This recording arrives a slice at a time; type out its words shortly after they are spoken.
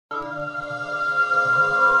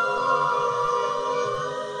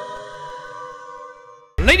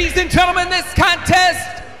and gentlemen, this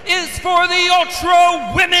contest is for the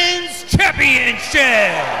Ultra Women's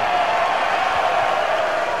Championship.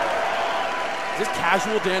 Is this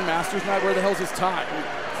casual Dan Masters night? Where the hell's his tie?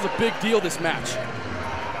 This is a big deal, this match.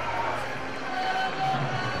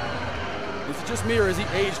 Is it just me, or has he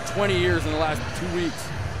aged 20 years in the last 2 weeks?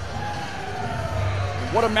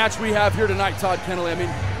 What a match we have here tonight, Todd Kennelly. I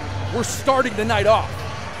mean, we're starting the night off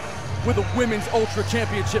with a Women's Ultra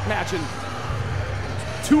Championship match, and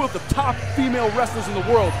two of the top female wrestlers in the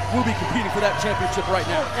world will be competing for that championship right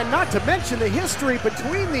now. And not to mention the history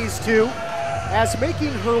between these two, as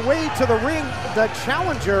making her way to the ring, the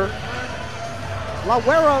challenger, La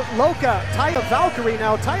Guerra Loca, Taya Valkyrie.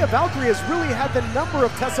 Now, Taya Valkyrie has really had the number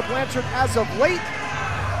of Tessa Blanchard as of late.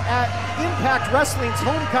 At Impact Wrestling's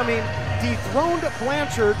homecoming, dethroned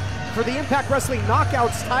Blanchard for the Impact Wrestling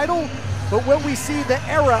Knockouts title, but will we see the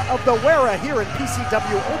era of the Guerra here in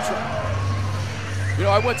PCW Ultra? You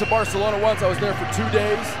know, I went to Barcelona once. I was there for 2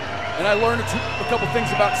 days, and I learned a couple things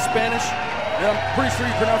about Spanish, and I'm pretty sure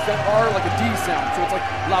you pronounce that R like a D sound, so it's like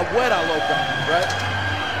La Guerra Loca, right?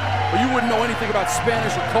 But you wouldn't know anything about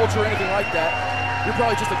Spanish or culture or anything like that. You're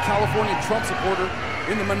probably just a Californian Trump supporter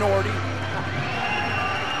in the minority.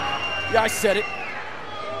 Yeah, I said it.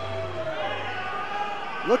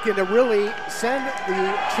 Looking to really send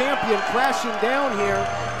the champion crashing down here.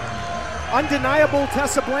 Undeniable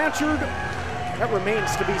Tessa Blanchard. That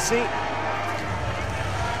remains to be seen.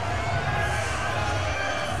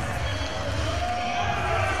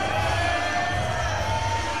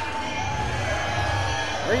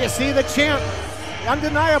 There you see the champ.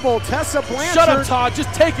 Undeniable Tessa Blanchard. Shut up, Todd.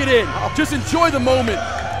 Just take it in. Just enjoy the moment.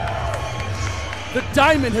 The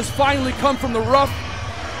diamond has finally come from the rough.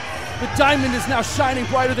 The diamond is now shining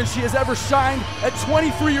brighter than she has ever shined. At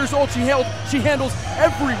 23 years old, she handles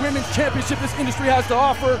every women's championship this industry has to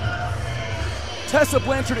offer. Tessa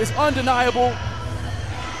Blanchard is undeniable,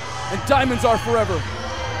 and diamonds are forever.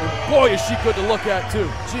 And boy, is she good to look at, too.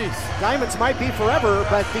 Jeez. Diamonds might be forever,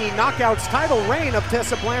 but the Knockouts title reign of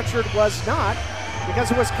Tessa Blanchard was not,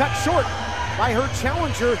 because it was cut short by her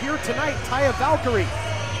challenger here tonight, Taya Valkyrie.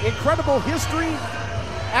 Incredible history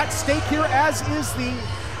at stake here, as is the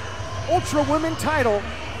Ultra Women title.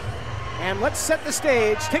 And let's set the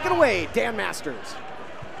stage. Take it away, Dan Masters.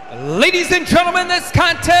 Ladies and gentlemen, this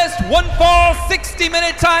contest, one fall,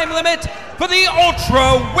 60-minute time limit for the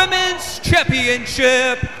Ultra Women's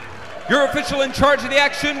Championship. Your official in charge of the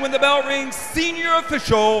action when the bell rings, senior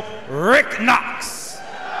official Rick Knox.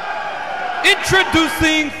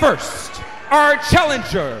 Introducing first, our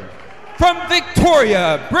challenger from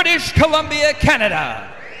Victoria, British Columbia, Canada.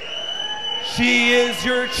 She is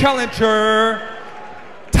your challenger,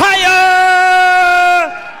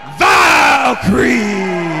 Taya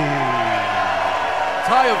Valkyrie.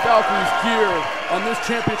 Taya Valkyrie's gear on this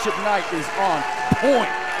championship night is on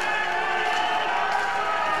point.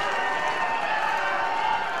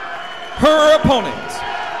 Her opponent,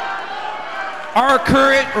 our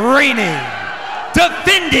current reigning,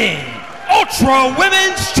 defending Ultra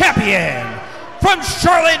Women's Champion from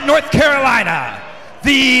Charlotte, North Carolina,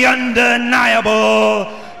 the undeniable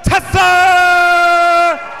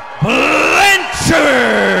Tessa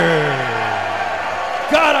Blanchard.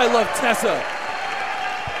 God, I love Tessa.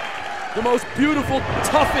 The most beautiful,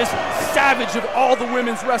 toughest, savage of all the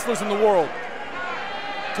women's wrestlers in the world.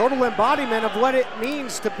 Total embodiment of what it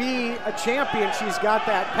means to be a champion. She's got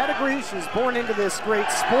that pedigree. She's born into this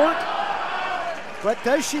great sport. But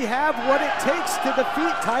does she have what it takes to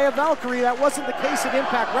defeat Taya Valkyrie? That wasn't the case at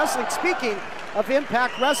Impact Wrestling. Speaking of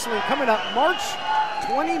Impact Wrestling, coming up March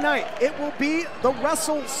 29th, it will be the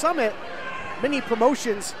Wrestle Summit. Many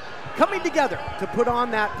promotions coming together to put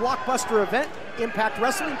on that blockbuster event. Impact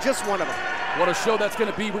Wrestling, just one of them. What a show that's going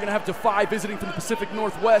to be. We're going to have Defy visiting from the Pacific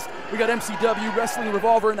Northwest. We got MCW, Wrestling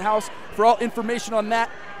Revolver in the house. For all information on that,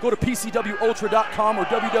 go to PCWUltra.com or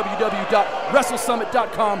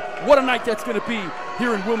www.WrestleSummit.com. What a night that's going to be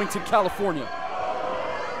here in Wilmington, California.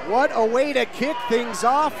 What a way to kick things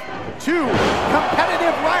off. Two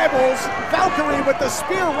competitive rivals. Valkyrie with the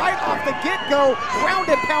spear right off the get-go. Ground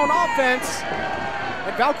and pound offense.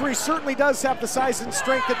 And Valkyrie certainly does have the size and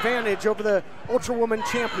strength advantage over the Ultra Woman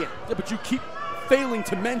champion. Yeah, but you keep failing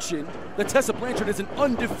to mention that Tessa Blanchard is an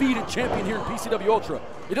undefeated champion here in PCW Ultra.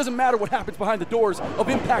 It doesn't matter what happens behind the doors of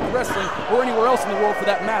Impact Wrestling or anywhere else in the world for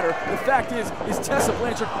that matter. The fact is Tessa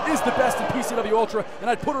Blanchard is the best in PCW Ultra, and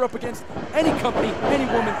I'd put her up against any company, any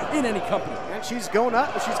woman in any company. And she's gone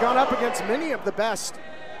up against many of the best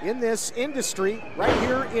in this industry right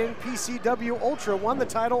here in PCW Ultra. Won the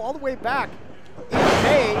title all the way back in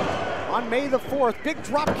May, on May the 4th. Big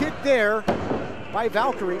drop kick there by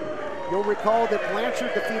Valkyrie. You'll recall that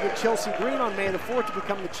Blanchard defeated Chelsea Green on May the 4th to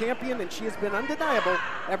become the champion, and she has been undeniable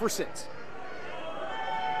ever since.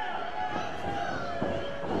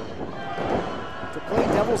 To play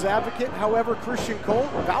devil's advocate, however, Christian Cole,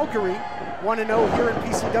 Valkyrie, 1-0 here in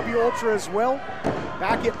PCW Ultra as well.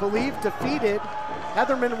 Back at Believe, defeated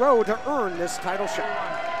Heather Monroe to earn this title shot.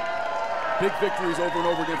 Big victories over and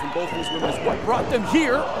over again from both of these women is what brought them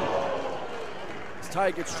here. As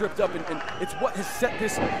Taya gets stripped up, and it's what has set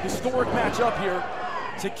this historic match up here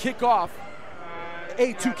to kick off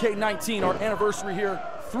A2K19, our anniversary here.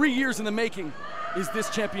 3 years in the making is this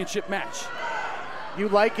championship match. You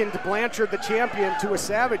likened Blanchard, the champion, to a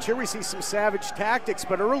savage. Here we see some savage tactics,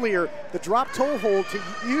 but earlier, the drop toe hold to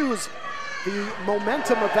use the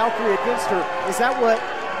momentum of Valkyrie against her. Is that what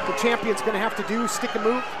the champion's gonna have to do, stick and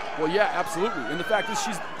move? Well, yeah, absolutely. And the fact is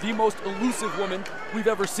she's the most elusive woman we've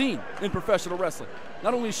ever seen in professional wrestling.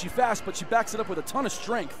 Not only is she fast, but she backs it up with a ton of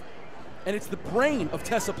strength. And it's the brain of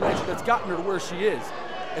Tessa Blanchard that's gotten her to where she is.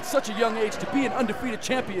 At such a young age, to be an undefeated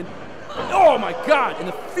champion, oh my God, and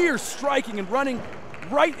the fierce striking and running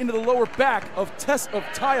right into the lower back of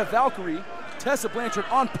Taya Valkyrie. Tessa Blanchard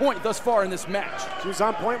on point thus far in this match. She was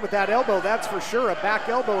on point with that elbow, that's for sure. A back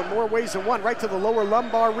elbow in more ways than one, right to the lower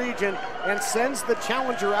lumbar region, and sends the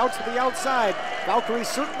challenger out to the outside. Valkyrie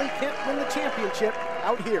certainly can't win the championship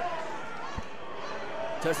out here.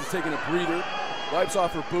 Tessa's taking a breather, wipes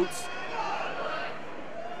off her boots.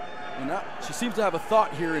 And now she seems to have a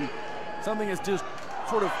thought here, and something has just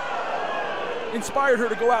sort of inspired her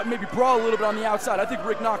to go out and maybe brawl a little bit on the outside. I think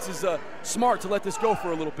Rick Knox is smart to let this go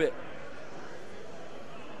for a little bit.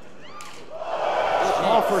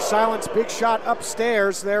 Call for silence, big shot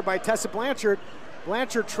upstairs there by Tessa Blanchard.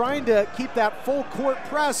 Blanchard trying to keep that full court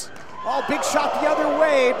press. Oh, big shot the other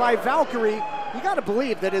way by Valkyrie. You gotta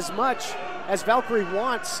believe that as much as Valkyrie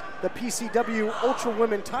wants the PCW Ultra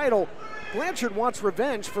Women title, Blanchard wants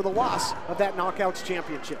revenge for the loss of that Knockouts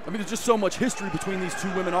championship. I mean, there's just so much history between these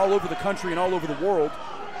two women all over the country and all over the world.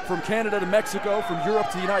 From Canada to Mexico, from Europe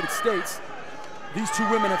to the United States. These two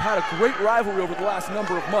women have had a great rivalry over the last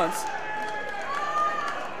number of months.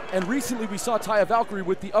 And recently we saw Taya Valkyrie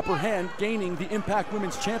with the upper hand gaining the Impact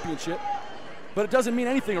Women's Championship. But it doesn't mean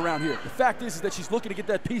anything around here. The fact is that she's looking to get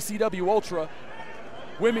that PCW Ultra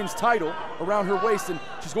Women's title around her waist, and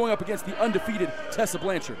she's going up against the undefeated Tessa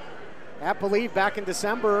Blanchard. At Believe back in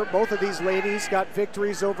December, both of these ladies got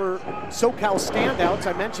victories over SoCal standouts.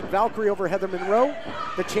 I mentioned Valkyrie over Heather Monroe.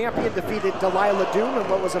 The champion defeated Delilah Doom in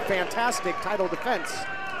what was a fantastic title defense.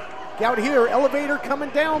 Out here, elevator coming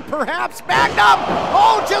down, perhaps Magnum.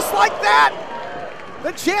 Oh, just like that.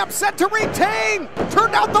 The champ set to retain.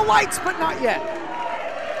 Turned out the lights, but not yet.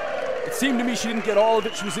 It seemed to me she didn't get all of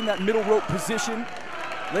it. She was in that middle rope position.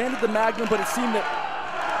 Landed the Magnum, but it seemed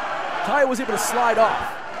that Taya was able to slide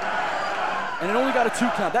off. And it only got a 2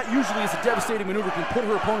 count. That usually is a devastating maneuver, can put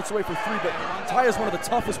her opponents away for 3, but Taya is one of the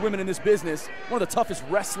toughest women in this business, one of the toughest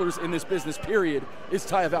wrestlers in this business, period, is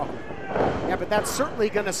Taya Valkyrie. Yeah, but that's certainly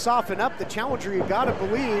gonna soften up the challenger, you gotta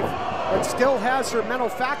believe, but still has her mental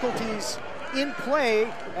faculties in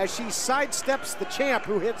play as she sidesteps the champ,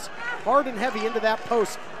 who hits hard and heavy into that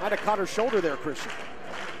post. Might have caught her shoulder there, Christian.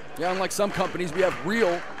 Yeah, unlike some companies, we have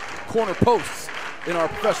real corner posts in our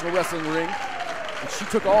professional wrestling ring. And she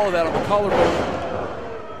took all of that on the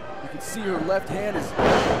collarbone. You can see her left hand is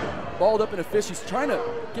balled up in a fist. She's trying to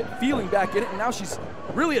get feeling back in it, and now she's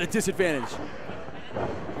really at a disadvantage.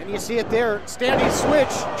 And you see it there, standing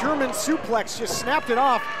switch, German suplex, just snapped it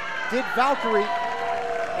off, did Valkyrie.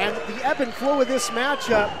 And the ebb and flow of this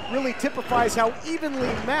matchup really typifies how evenly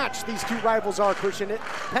matched these two rivals are, Christian.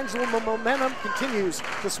 Pendulum of momentum continues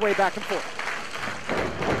to sway back and forth.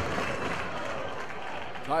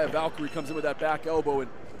 Taya Valkyrie comes in with that back elbow, and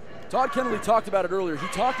Todd Kennelly talked about it earlier. He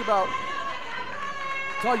talked about,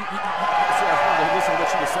 Todd, I wanted to listen to what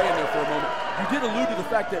she was saying there for a moment. You did allude to the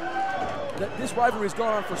fact that this rivalry has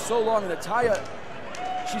gone on for so long, and that Taya,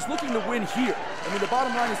 she's looking to win here. I mean, the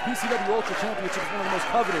bottom line is PCW Ultra Championship is one of the most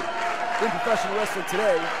coveted in professional wrestling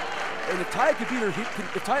today. And if Taya could beat her,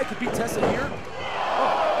 if Taya could beat Tessa here,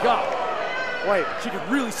 oh God, Wait, she could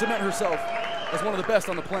really cement herself as one of the best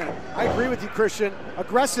on the planet. I agree with you, Christian.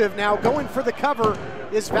 Aggressive now, going for the cover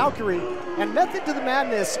is Valkyrie. And method to the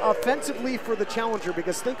madness offensively for the challenger,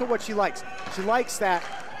 because think of what she likes. She likes that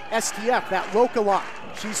STF, that local lock.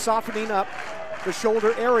 She's softening up the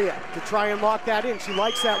shoulder area to try and lock that in. She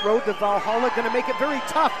likes that road to Valhalla, gonna make it very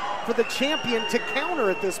tough for the champion to counter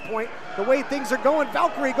at this point. The way things are going,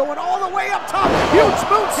 Valkyrie going all the way up top. Huge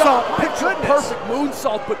moonsault, my goodness. Perfect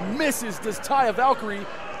moonsault, but misses does Taya Valkyrie.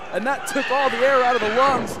 And that took all the air out of the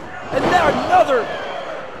lungs. And now another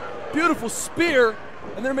beautiful spear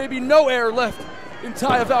And there may be no air left in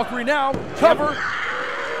Taya Valkyrie now. Cover.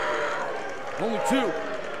 Only 2.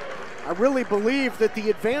 I really believe that the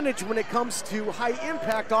advantage when it comes to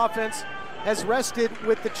high-impact offense has rested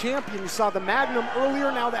with the champion. You saw the Magnum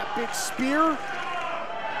earlier, now that big spear.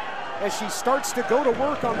 As she starts to go to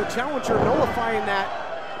work on the challenger, nullifying that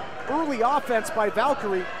early offense by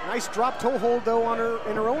Valkyrie. Nice drop toe hold, though, on her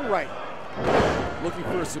in her own right. Looking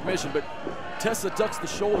for a submission, but Tessa ducks the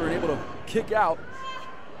shoulder and able to kick out.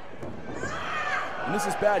 And this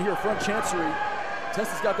is bad here, front chancery.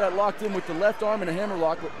 Tessa's got that locked in with the left arm and a hammer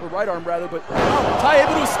lock, or right arm rather, but Taya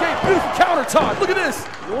able to escape. Beautiful counter, Todd. Look at this.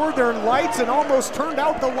 Northern Lights, and almost turned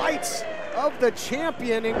out the lights of the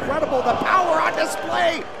champion. Incredible, the power on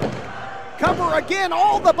display. Cover again,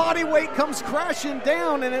 all the body weight comes crashing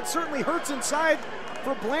down, and it certainly hurts inside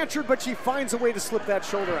for Blanchard, but she finds a way to slip that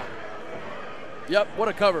shoulder out. Yep, what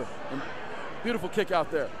a cover. And beautiful kick out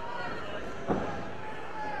there.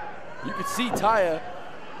 You can see Taya.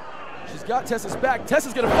 She's got Tessa's back.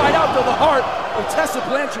 Tessa's gonna fight out though, the heart of Tessa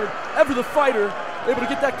Blanchard, ever the fighter, able to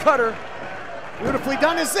get that cutter. Beautifully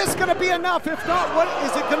done. Is this gonna be enough? If not, what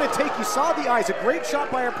is it gonna take? You saw the eyes. A great shot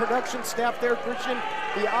by our production staff there, Christian.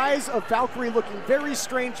 The eyes of Valkyrie looking very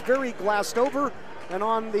strange, very glassed over. And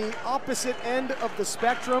on the opposite end of the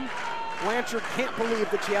spectrum, Blanchard can't believe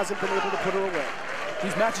that she hasn't been able to put her away.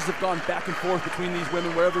 These matches have gone back and forth between these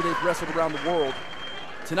women wherever they've wrestled around the world.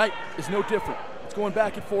 Tonight is no different. It's going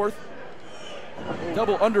back and forth.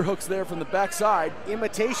 Double underhooks there from the backside.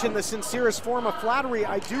 Imitation, the sincerest form of flattery.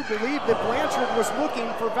 I do believe that Blanchard was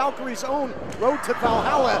looking for Valkyrie's own road to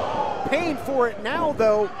Valhalla. Paying for it now,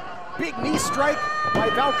 though. Big knee strike by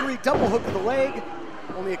Valkyrie, double hook of the leg.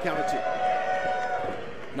 Only a count of 2.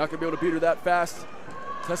 Not gonna be able to beat her that fast.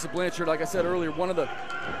 Tessa Blanchard, like I said earlier, one of the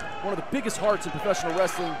biggest hearts in professional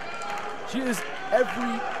wrestling. She is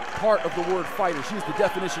every part of the word fighter. She is the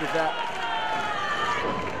definition of that.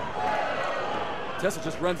 Tessa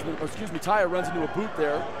just runs into, or excuse me, Taya runs into a boot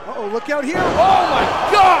there. Uh-oh, look out here. Oh my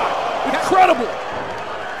God! Incredible!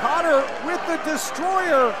 Caught her with the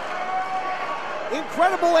destroyer.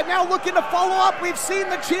 Incredible, and now looking to follow up. We've seen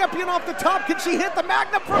the champion off the top. Can she hit the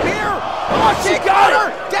Magnum from here? Oh, she got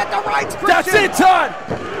her! Get the rights, Christian! That's it, Todd!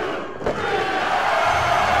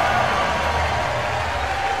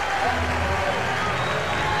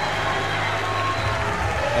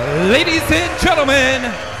 Ladies and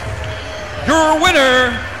gentlemen, your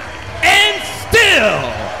winner and still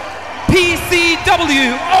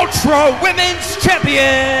PCW Ultra Women's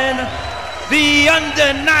Champion, the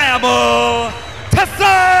undeniable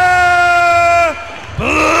Tessa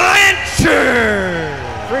Blanchard.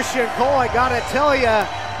 Christian Cole, I gotta tell you,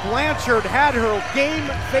 Blanchard had her game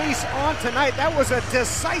face on tonight. That was a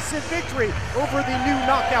decisive victory over the new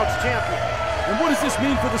Knockouts champion. And what does this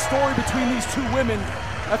mean for the story between these two women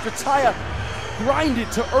after Taya grinded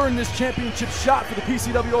to earn this championship shot for the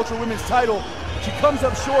PCW Ultra Women's title? She comes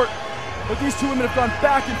up short, but these two women have gone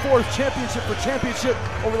back and forth championship for championship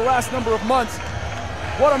over the last number of months.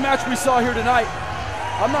 What a match we saw here tonight.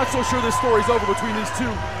 I'm not so sure this story's over between these two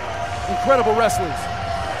incredible wrestlers.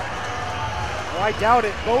 Well, I doubt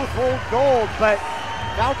it. Both hold gold, but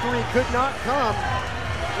Valkyrie could not come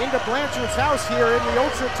into Blanchard's house here in the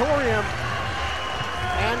Ultratorium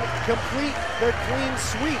and complete the clean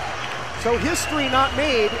sweep. So history not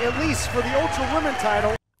made, at least for the Ultra Women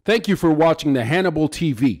title. Thank you for watching the Hannibal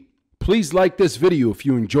TV. Please like this video if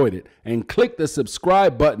you enjoyed it and click the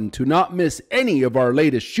subscribe button to not miss any of our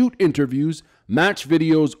latest shoot interviews, match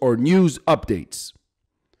videos, or news updates.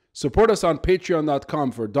 Support us on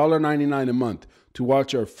patreon.com for $1.99 a month to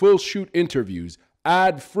watch our full shoot interviews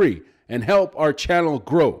ad-free and help our channel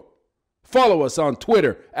grow. Follow us on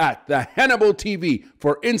Twitter at the Hannibal TV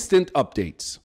for instant updates.